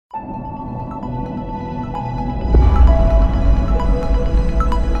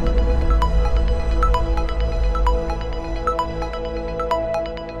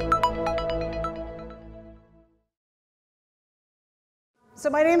So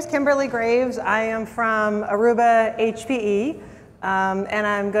my name's Kimberly Graves. I am from Aruba HPE, and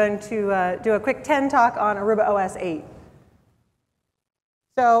I'm going to do a quick 10 talk on ArubaOS 8.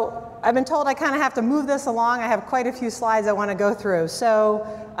 So I've been told I kind of have to move this along. I have quite a few slides I want to go through. So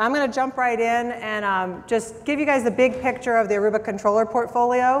I'm going to jump right in and just give you guys the big picture of the Aruba controller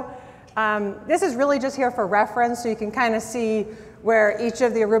portfolio. This is really just here for reference, so you can kind of see where each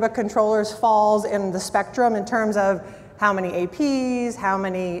of the Aruba controllers falls in the spectrum in terms of how many APs, how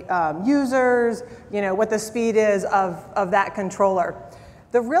many users, what the speed is of that controller.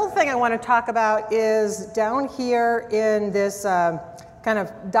 The real thing I want to talk about is down here in this kind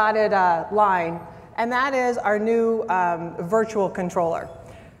of dotted line, and that is our new virtual controller.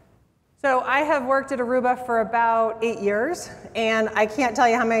 So I have worked at Aruba for about 8 years, and I can't tell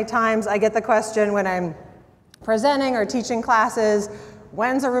you how many times I get the question when I'm presenting or teaching classes,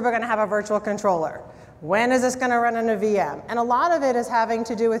 when's Aruba going to have a virtual controller? When is this going to run in a VM? And a lot of it is having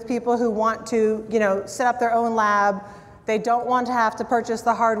to do with people who want to, set up their own lab. They don't want to have to purchase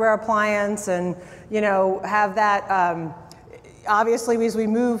the hardware appliance and, have that. Obviously, as we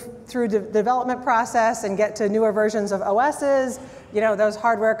move through the development process and get to newer versions of OSs, those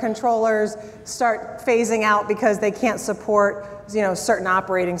hardware controllers start phasing out because they can't support, certain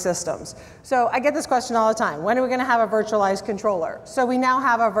operating systems. So I get this question all the time. When are we going to have a virtualized controller? So we now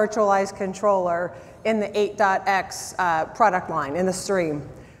have a virtualized controller in the 8.x product line, in the stream.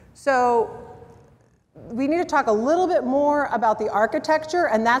 So we need to talk a little bit more about the architecture,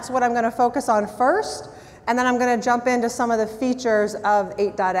 and that's what I'm going to focus on first. And then I'm going to jump into some of the features of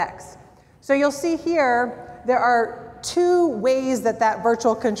 8.x. So you'll see here, there are two ways that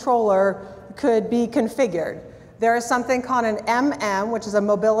virtual controller could be configured. There is something called an MM, which is a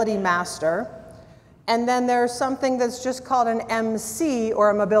mobility master. And then there's something that's just called an MC, or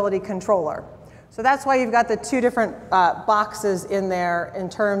a mobility controller. So that's why you've got the two different boxes in there in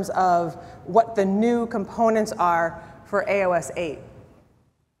terms of what the new components are for AOS 8.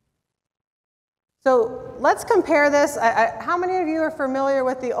 So let's compare this. How many of you are familiar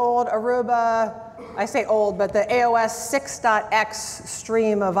with the old Aruba, I say old, but the AOS 6.x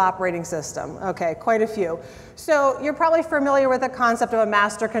stream of operating system? Okay, quite a few. So you're probably familiar with the concept of a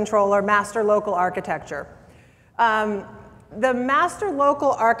master controller, master local architecture. The master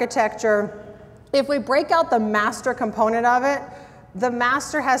local architecture, if we break out the master component of it, the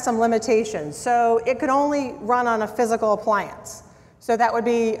master has some limitations. So it could only run on a physical appliance. So that would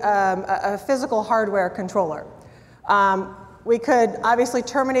be a physical hardware controller. We could obviously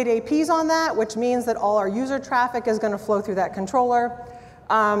terminate APs on that, which means that all our user traffic is going to flow through that controller.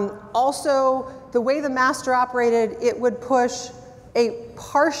 Also, the way the master operated, it would push a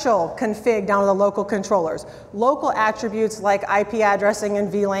partial config down to the local controllers. Local attributes like IP addressing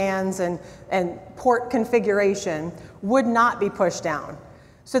and VLANs and port configuration would not be pushed down.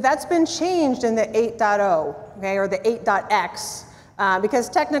 So that's been changed in the 8.0, okay, or the 8.x. Because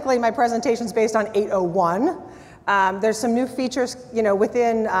technically my presentation is based on 8.01. There's some new features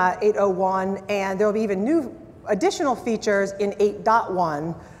within 8.01, and there will be even new additional features in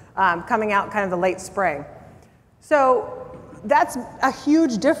 8.1 coming out kind of the late spring. So that's a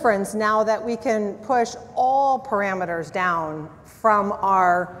huge difference now that we can push all parameters down from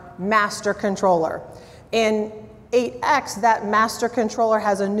our master controller. In 8.x, that master controller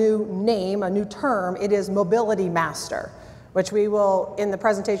has a new name, a new term. It is mobility master, which we will, in the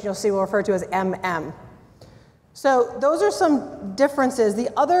presentation you'll see, we'll refer to as MM. So those are some differences. The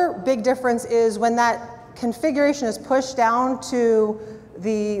other big difference is when that configuration is pushed down to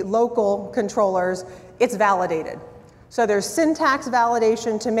the local controllers, it's validated. So there's syntax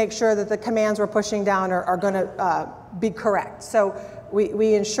validation to make sure that the commands we're pushing down are going to be correct. So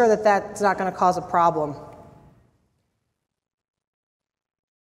we ensure that that's not going to cause a problem.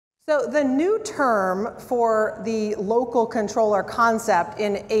 So the new term for the local controller concept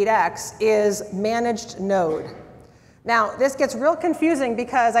in 8.x is managed node. Now, this gets real confusing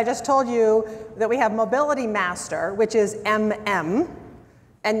because I just told you that we have mobility master, which is MM,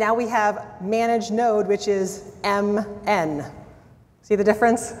 and now we have managed node, which is MN. See the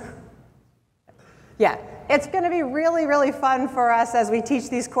difference? Yeah, it's going to be really, really fun for us as we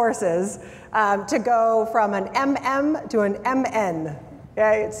teach these courses to go from an MM to an MN.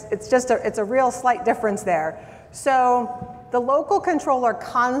 Yeah, it's a real slight difference there. So the local controller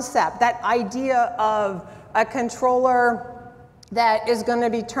concept, that idea of a controller that is going to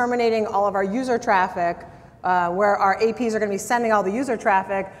be terminating all of our user traffic, where our APs are going to be sending all the user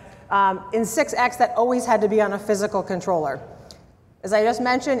traffic, in 6.x that always had to be on a physical controller. As I just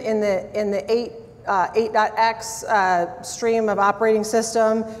mentioned, in the 8.x stream of operating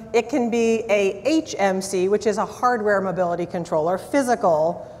system. It can be a HMC, which is a hardware mobility controller,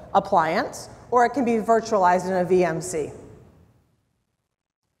 physical appliance, or it can be virtualized in a VMC.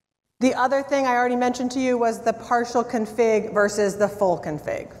 The other thing I already mentioned to you was the partial config versus the full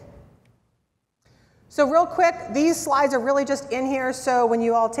config. So real quick, these slides are really just in here, so when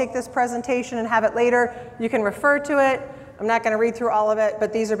you all take this presentation and have it later, you can refer to it. I'm not going to read through all of it,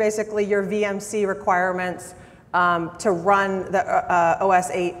 but these are basically your VMC requirements to run the OS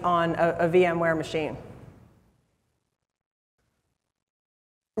 8 on a VMware machine.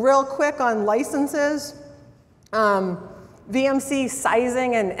 Real quick on licenses, VMC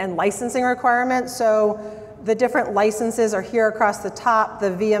sizing and licensing requirements. So the different licenses are here across the top, the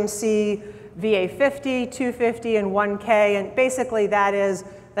VMC VA50, 250, and 1K, and basically that is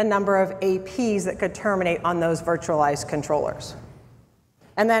the number of APs that could terminate on those virtualized controllers.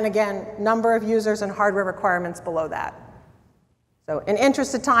 And then again, number of users and hardware requirements below that. So in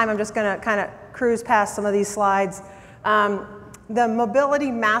interest of time, I'm just going to kind of cruise past some of these slides. The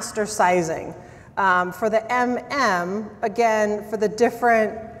mobility master sizing. For the MM, again, for the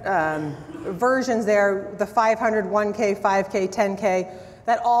different versions there, the 500, 1K, 5K, 10K,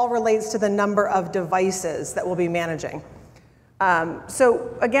 that all relates to the number of devices that we'll be managing.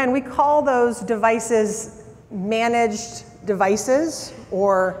 So again, we call those devices managed devices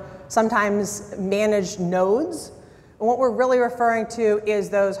or sometimes managed nodes. And what we're really referring to is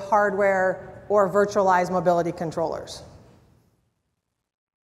those hardware or virtualized mobility controllers.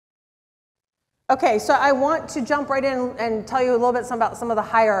 Okay, so I want to jump right in and tell you a little bit about some of the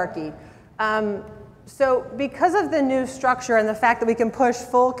hierarchy. So because of the new structure and the fact that we can push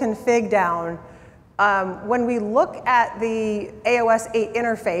full config down, when we look at the AOS 8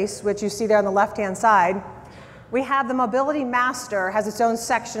 interface, which you see there on the left-hand side, we have the mobility master has its own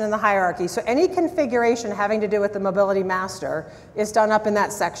section in the hierarchy. So any configuration having to do with the mobility master is done up in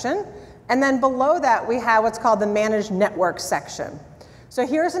that section. And then below that, we have what's called the managed network section. So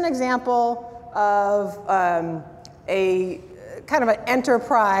here's an example of a kind of an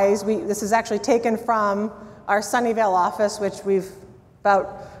enterprise. This is actually taken from our Sunnyvale office, which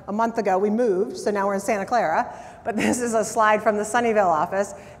about a month ago, we moved, so now we're in Santa Clara. But this is a slide from the Sunnyvale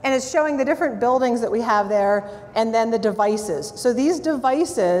office, and it's showing the different buildings that we have there, and then the devices. So these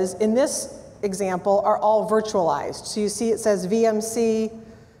devices, in this example, are all virtualized. So you see it says VMC,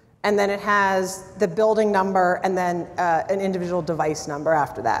 and then it has the building number, and then an individual device number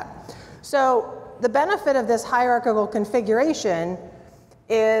after that. So the benefit of this hierarchical configuration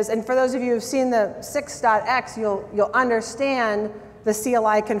is, and for those of you who've seen the 6.x, you'll understand the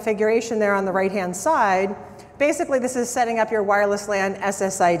CLI configuration there on the right-hand side. Basically, this is setting up your wireless LAN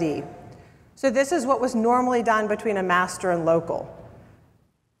SSID. So this is what was normally done between a master and local.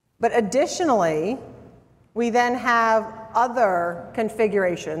 But additionally, we then have other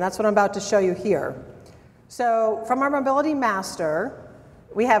configuration. That's what I'm about to show you here. So from our mobility master,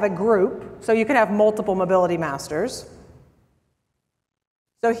 we have a group, so you can have multiple mobility masters.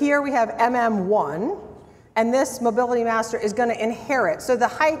 So here we have MM1, and this mobility master is going to inherit. So the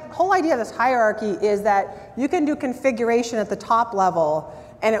whole idea of this hierarchy is that you can do configuration at the top level,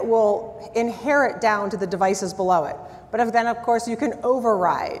 and it will inherit down to the devices below it. But then, of course, you can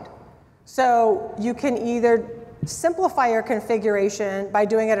override. So you can either simplify your configuration by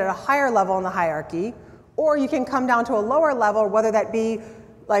doing it at a higher level in the hierarchy, or you can come down to a lower level, whether that be,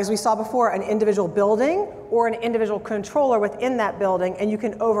 like as we saw before, an individual building or an individual controller within that building, and you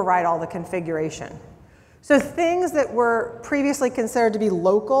can override all the configuration. So things that were previously considered to be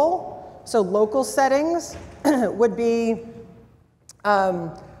local, so local settings, would be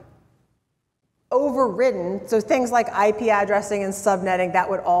overridden. So things like IP addressing and subnetting, that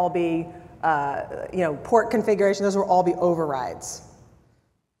would all be, port configuration, those will all be overrides.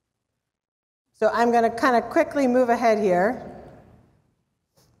 So I'm going to kind of quickly move ahead here.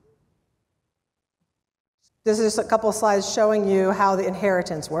 This is just a couple of slides showing you how the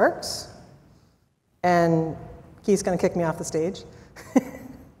inheritance works. And Keith's going to kick me off the stage.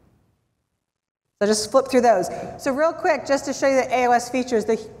 So just flip through those. So real quick, just to show you the AOS features,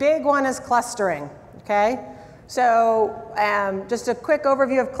 the big one is clustering, okay? So just a quick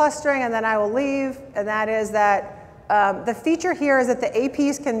overview of clustering, and then I will leave, and that is that the feature here is that the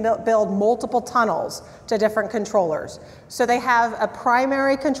APs can build multiple tunnels to different controllers. So they have a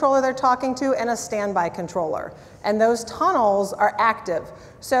primary controller they're talking to and a standby controller. And those tunnels are active.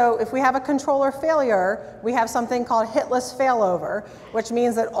 So if we have a controller failure, we have something called hitless failover, which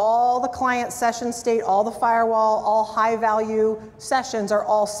means that all the client session state, all the firewall, all high value sessions are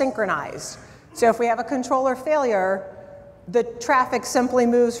all synchronized. So if we have a controller failure, the traffic simply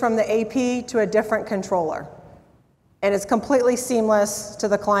moves from the AP to a different controller. And it's completely seamless to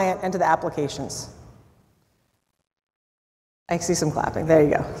the client and to the applications. I see some clapping. There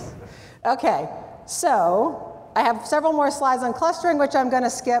you go. Okay, so I have several more slides on clustering, which I'm going to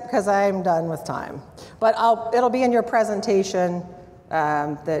skip because I'm done with time. But it'll be in your presentation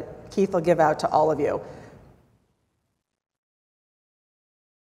that Keith will give out to all of you.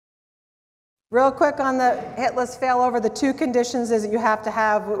 Real quick on the hit list failover, the two conditions is that you have to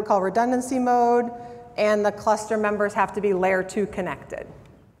have what we call redundancy mode, and the cluster members have to be layer 2 connected.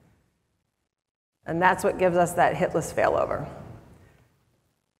 And that's what gives us that hit list failover.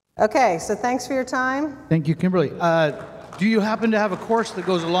 Okay, so thanks for your time. Thank you, Kimberly. Do you happen to have a course that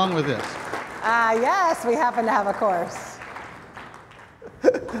goes along with this? Yes, we happen to have a course.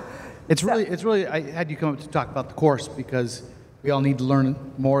 It's really, I had you come up to talk about the course because we all need to learn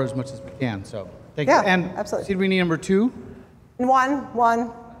more as much as we can. So thank you. And absolutely. Did we need number 2? One.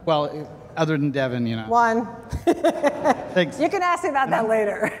 Well, other than Devin, you know. One. Thanks. You can ask me about that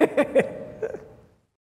later.